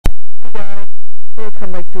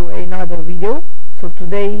welcome back to another video. So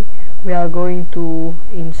today we are going to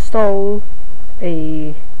install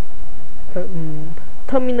a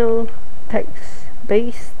terminal text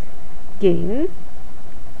based game.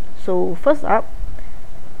 So first up,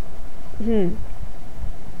 we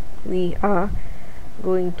are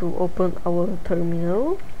going to open our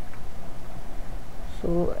terminal.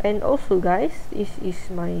 So, and also guys, this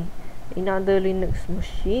is my another Linux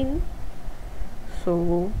machine.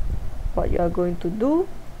 So what you are going to do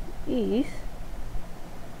is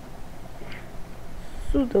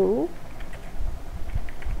sudo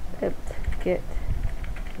apt-get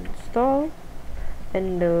install,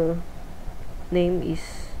 and the name is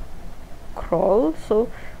crawl.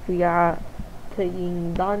 So we are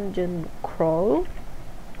playing dungeon crawl,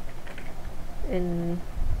 and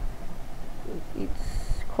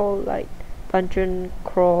it's called like dungeon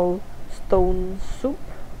crawl stone soup.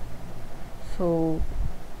 So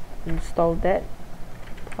install that,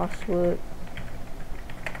 password,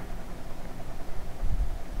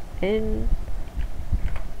 and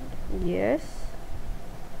yes.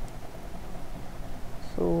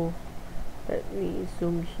 So let me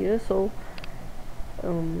zoom here. So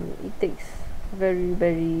it takes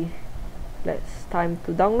very less time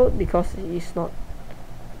to download because it is not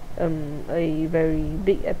a very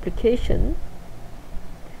big application.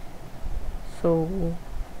 So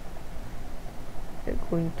we're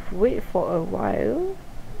going to wait for a while.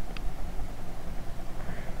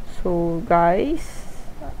 So guys,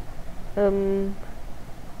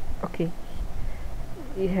 okay,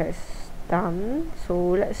 it has done. So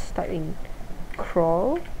let's start in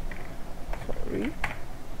crawl. Sorry.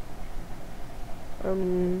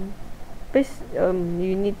 You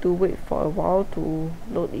need to wait for a while to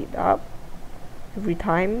load it up every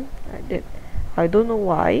time like that. I don't know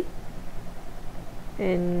why.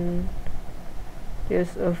 And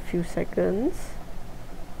just a few seconds,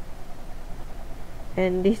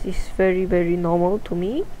 and this is very normal to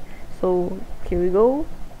me. So here we go.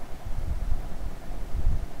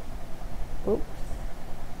 Oops.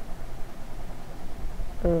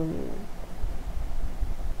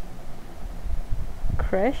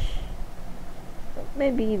 Crash.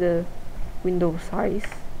 Maybe the window size,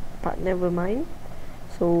 but never mind.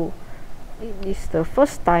 So it is the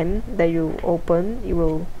first time that you open, it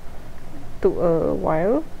will took a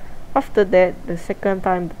while. After that, the second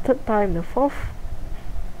time, the third time, the fourth,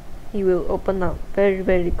 it will open up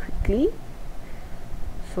very quickly.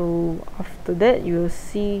 So after that, you will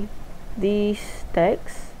see these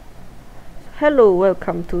tags: hello,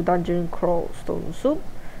 welcome to dungeon crawl stone soup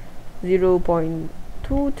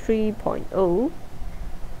 0.23.0,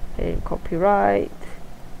 and copyright,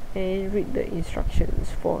 and read the instructions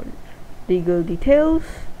for legal details.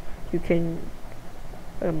 You can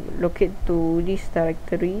locate to this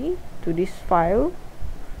directory, to this file,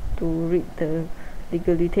 to read the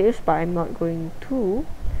legal details, but I'm not going to.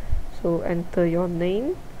 So enter your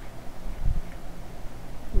name.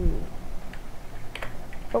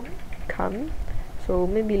 Oh, can't. So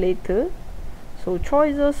maybe later. So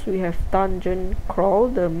choices, we have dungeon crawl,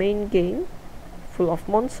 the main game, full of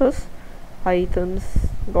monsters, items,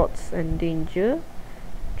 gods and danger.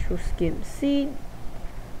 Choose game seed.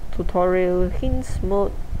 Tutorial hints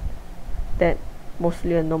mode, that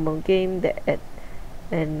mostly a normal game that add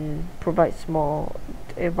and provides more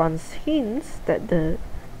advanced hints than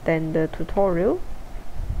the tutorial.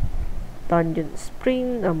 Dungeon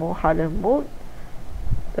sprint, a more harder mode.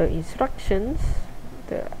 The instructions,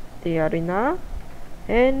 the arena,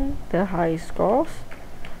 and the high scores.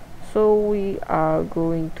 So we are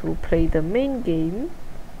going to play the main game.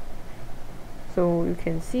 So you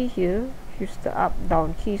can see here, use the up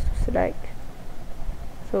down keys to select.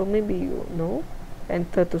 So maybe you know,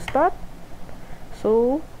 enter to start.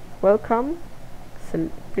 So welcome,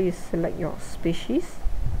 please select your species.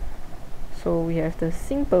 So we have the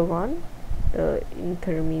simple one, the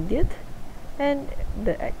intermediate, and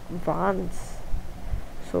the advanced.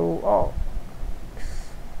 So all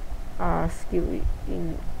are skilled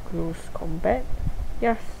in close combat.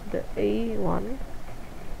 Yes, the A1.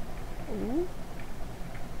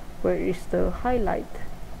 Where is the highlight?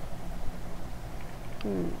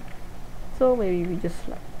 So maybe we just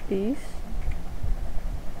like this.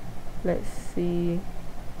 Let's see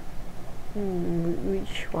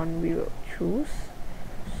which one we will choose.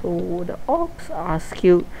 So the orcs are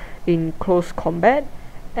skilled in close combat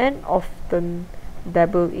and often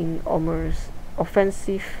dabble in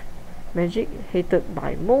offensive magic, hated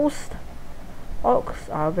by most. Orcs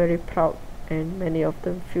are very proud, and many of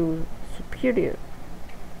them feel superior.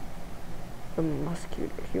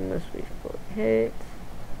 Muscular humans with both heads,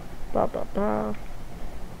 blah blah blah.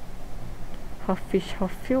 half fish,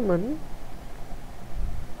 half human.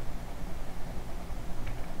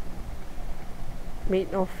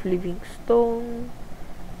 Made of living stone.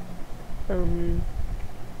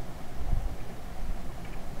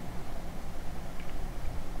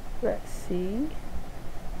 Let's see.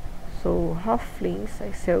 So halflings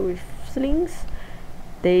excel with slings.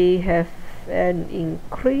 They have an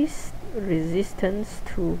increased resistance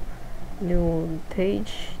to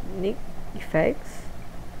mutagenic effects.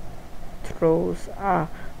 Trolls are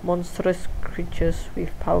monstrous creatures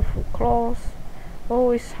with powerful claws,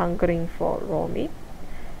 always hungering for raw meat.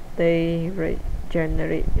 They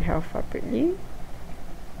regenerate health rapidly.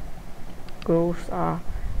 Ghouls are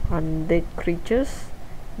undead creatures,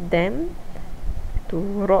 damned to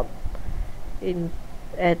rot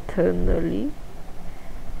eternally.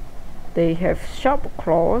 They have sharp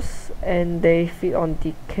claws and they feed on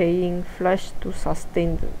decaying flesh to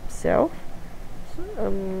sustain themselves.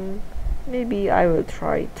 Maybe I will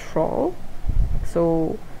try troll.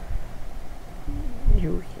 So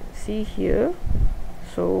you can see here.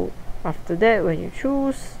 So after that, when you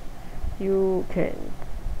choose, you can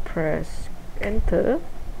press enter.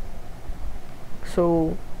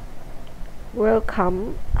 So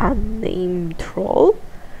welcome unnamed troll.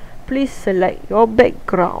 Please select your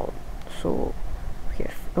background. So we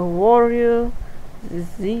have a warrior,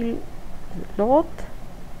 zealot,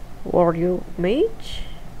 warrior mage,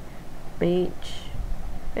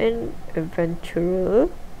 and adventurer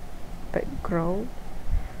background.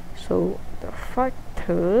 So the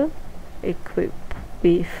fighter equipped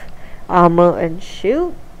with armor and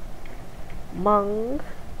shield, monk,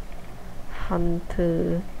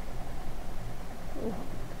 hunter,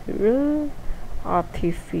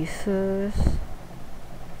 artificers,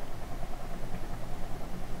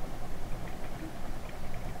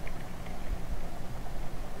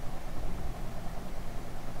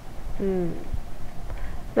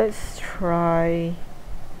 let's try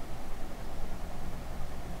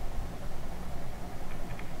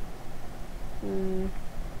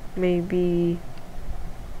maybe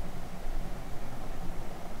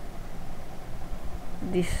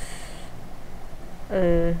this.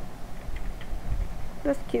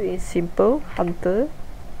 Let's keep it simple, hunter,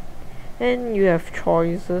 and you have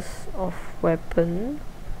choices of weapon.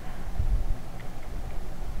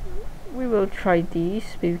 We will try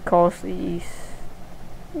this because it is,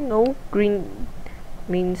 green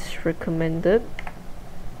means recommended.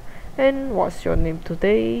 And what's your name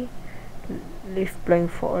today? Leave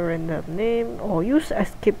blank for a random name, or use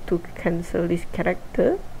escape to cancel this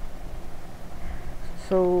character.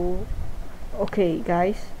 So okay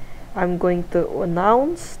guys, I'm going to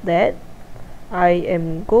announce that I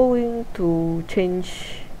am going to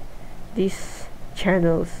change this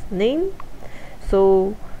channel's name.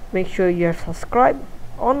 So make sure you have subscribed,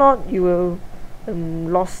 or not you will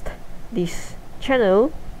lost this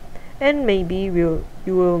channel, and maybe you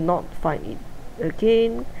will not find it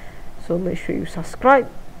again. So make sure you subscribe,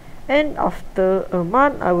 and after a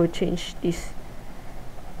month I will change this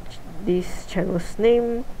channel's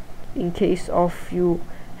name, in case of you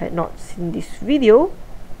had not seen this video.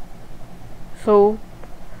 So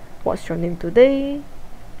what's your name today?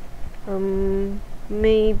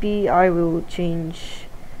 Maybe I will change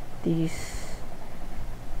this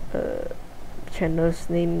channel's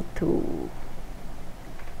name to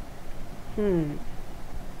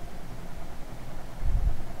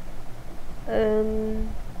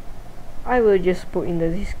I will just put in the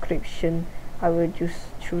description. I will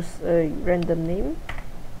just choose a random name.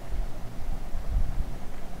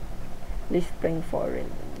 Leave blank for a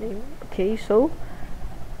random name. Okay, so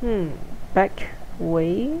back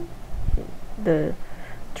way the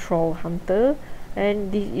troll hunter,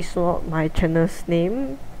 and this is not my channel's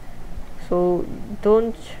name, so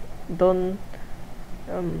don't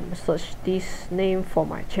search this name for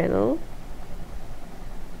my channel.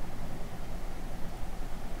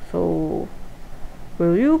 So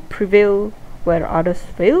will you prevail where others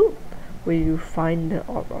failed? Will you find the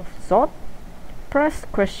orb of Zod? Press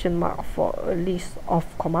question mark for a list of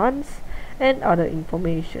commands and other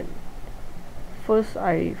information. First,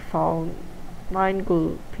 I found 9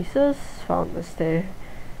 gold pieces, found a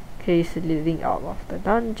staircase leading out of the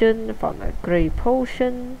dungeon, found a grey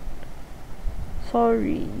potion.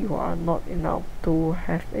 Sorry, you are not enough to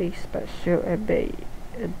have a special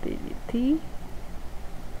ability.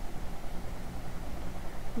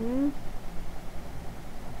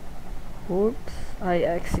 Oops, I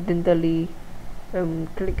accidentally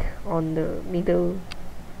click on the middle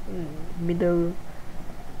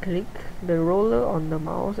click the roller on the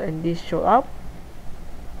mouse, and this show up.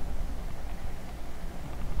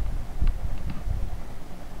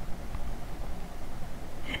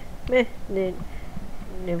 then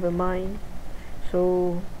never mind.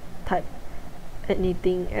 So type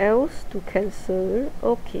anything else to cancel.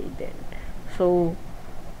 Okay then. So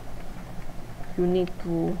you need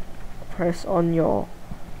to press on your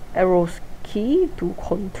arrows key to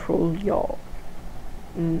control your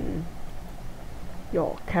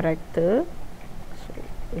character. So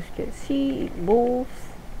as you can see, it moves.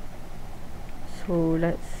 So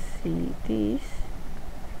let's see this.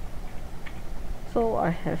 So I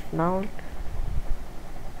have now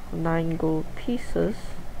 9 gold pieces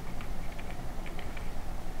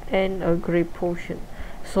and a great potion.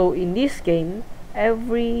 So in this game,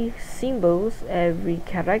 every symbols, every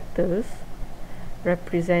characters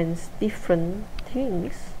represents different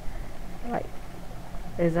things. Like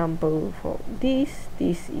example for this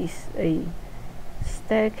is a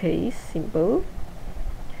staircase symbol.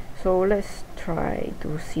 So let's try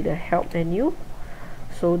to see the help menu.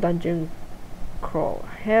 So dungeon crawl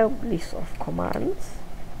help, list of commands.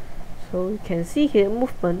 So you can see here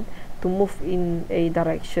movement. To move in a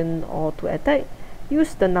direction or to attack,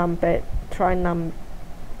 use the numpad, try num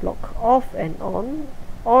block off and on,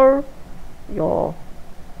 or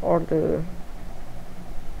the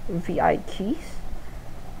VI keys.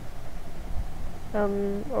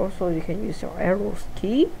 Also you can use your arrows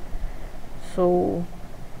key. So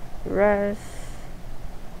rest,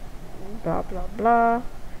 blah blah blah.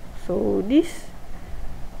 So this,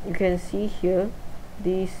 you can see here,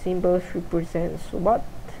 these symbols represents what.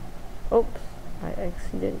 Oops, I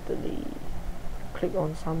accidentally click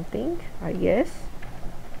on something, I guess.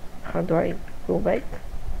 How do I go back?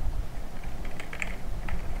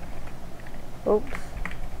 Oops.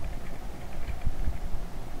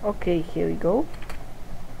 Okay, here we go.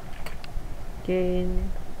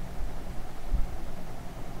 Again,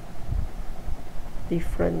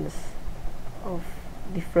 different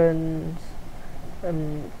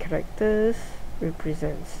characters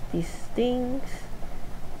represents these things,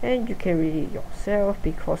 and you can read it yourself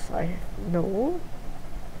because I have no.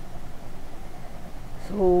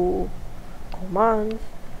 So commands,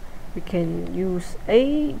 we can use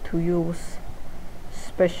A to use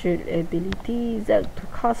special ability, Z to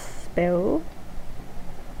cast spell,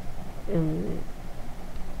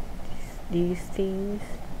 these things,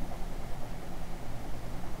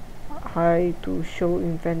 I to show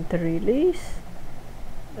inventory list,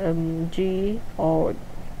 G or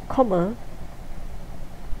comma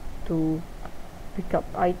to pick up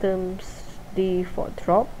items, D for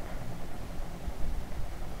drop,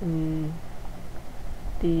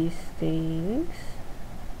 these things,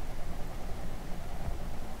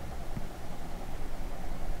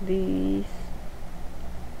 these.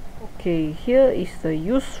 Okay, here is the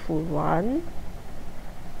useful one.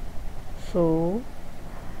 So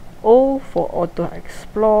O for auto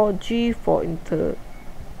explore, G for inter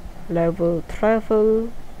level travel,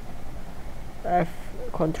 F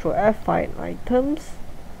control F find items,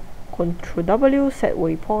 control W set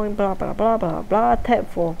waypoint, blah blah blah blah blah, tab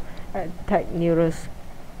for attack nearest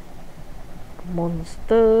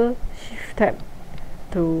monster, shift tab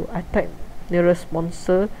to attack nearest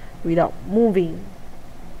monster without moving.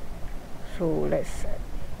 So let's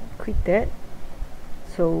quit that.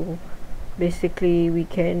 So basically we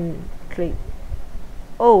can click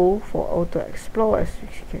O for auto explore, as you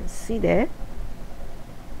can see there.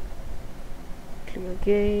 Click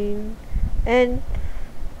again, and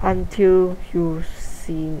until you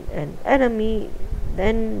see an enemy,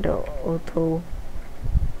 then the auto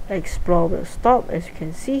explore will stop. As you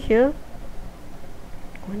can see here,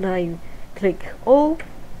 when I click O,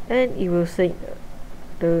 and it will say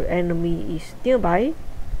the enemy is nearby.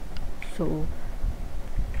 So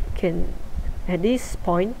can, at this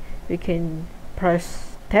point we can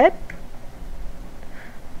press tab.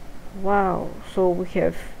 Wow, so we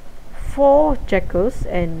have 4 jackals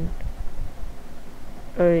and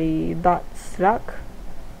a dart slug.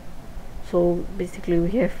 So basically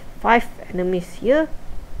we have 5 enemies here.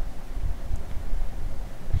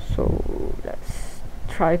 So let's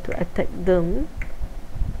try to attack them.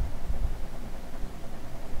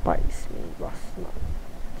 Bites me, was not.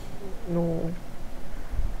 No.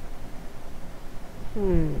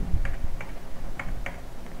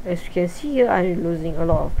 As you can see here, I'm losing a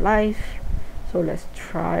lot of life. So let's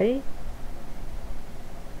try.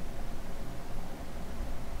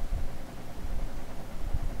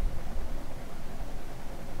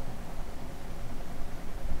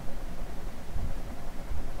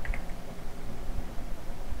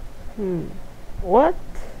 What?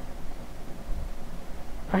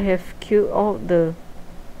 I have killed all the...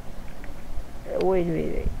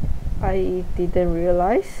 Wait. I didn't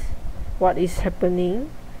realize what is happening.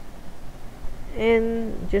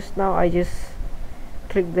 And just now I just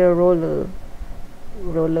click the roller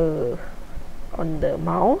on the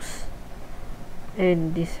mouse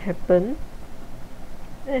and this happened.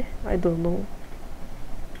 I don't know.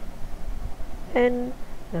 And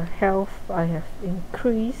the health I have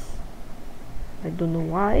increased. I don't know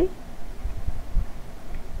why.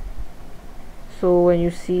 So when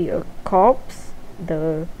you see a corpse,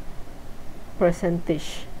 the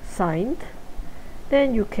percentage sign,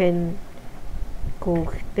 then you can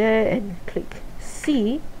go there and click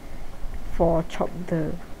C for chop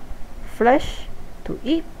the flesh to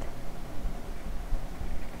eat.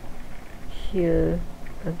 Here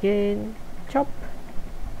again, chop.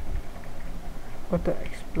 Go to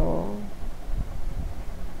explore,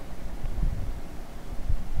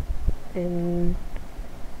 and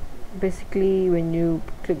basically when you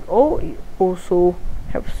click O, it also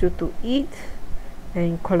helps you to eat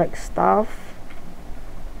and collect stuff.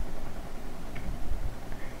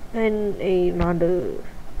 And another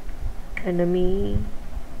enemy.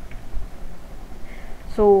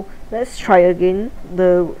 So let's try again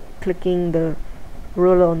the clicking the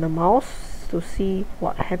roller on the mouse to see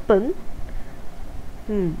what happened.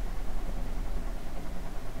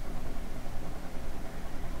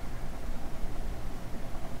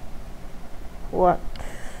 What?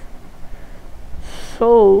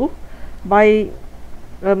 So by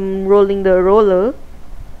rolling the roller,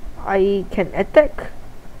 I can attack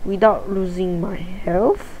without losing my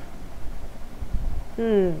health.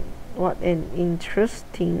 What an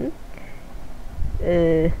interesting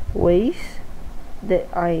ways that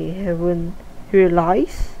I haven't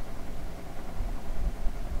realized.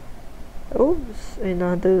 Oh,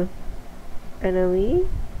 another enemy.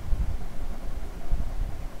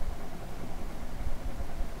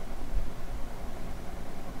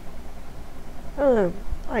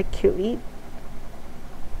 I killed it.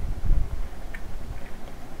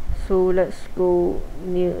 So let's go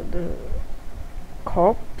near the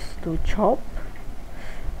corpse to chop.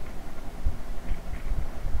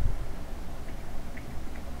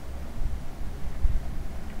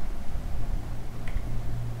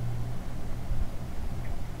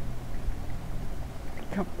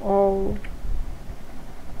 Pick up all.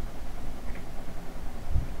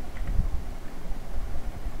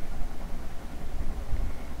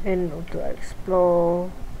 And to explore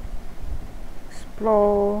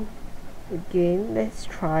again. Let's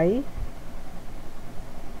try.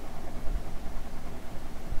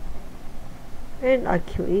 And I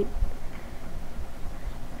kill it.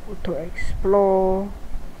 To explore.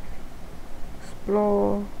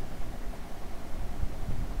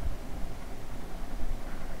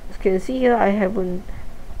 As you can see here, I haven't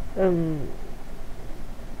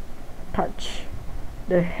touched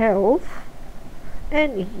the health,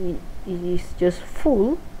 and it is just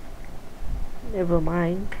full. Never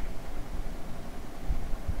mind.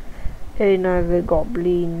 Another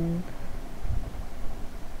goblin.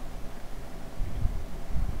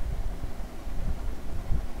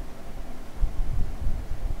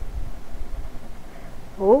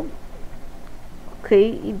 Oh,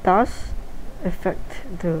 okay, it does affect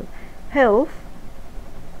the health.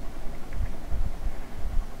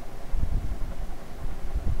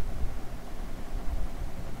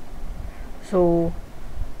 So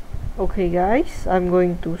okay guys, I'm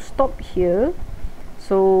going to stop here.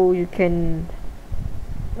 So you can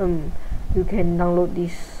download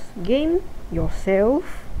this game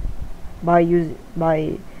yourself by using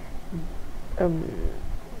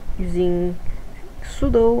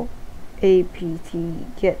sudo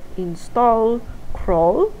apt get install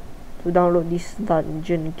crawl to download this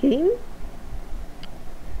dungeon game.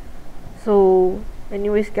 So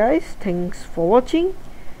anyways guys, thanks for watching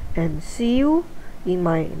and see you in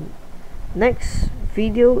my next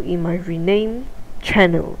video in my renamed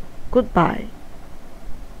channel. Goodbye.